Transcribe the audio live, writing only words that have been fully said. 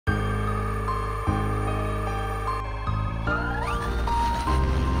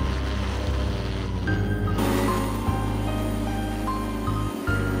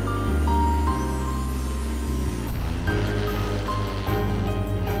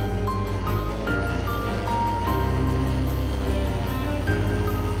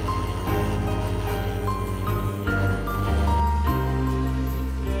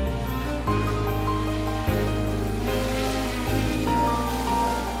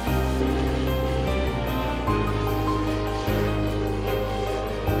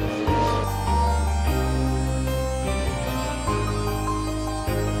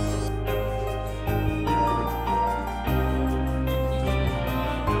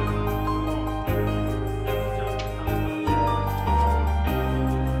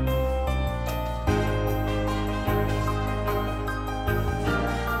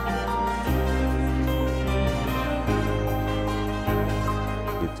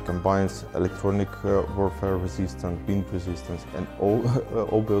It combines electronic warfare resistance, wind resistance, and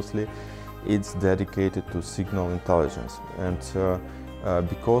obviously it's dedicated to signal intelligence. And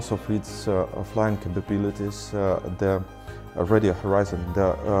because of its flying capabilities, the radio horizon,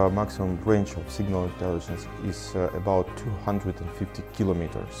 the maximum range of signal intelligence is about 250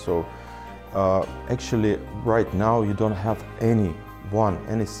 kilometers. So actually right now you don't have any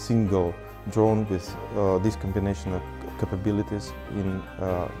single drone with this combination of capabilities in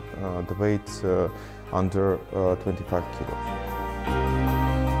the weight under 25 kilos.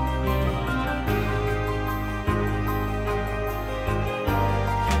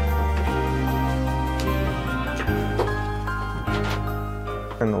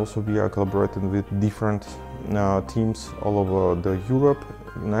 And also we are collaborating with different teams all over Europe,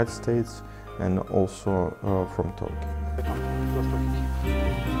 United States, and also from Turkey.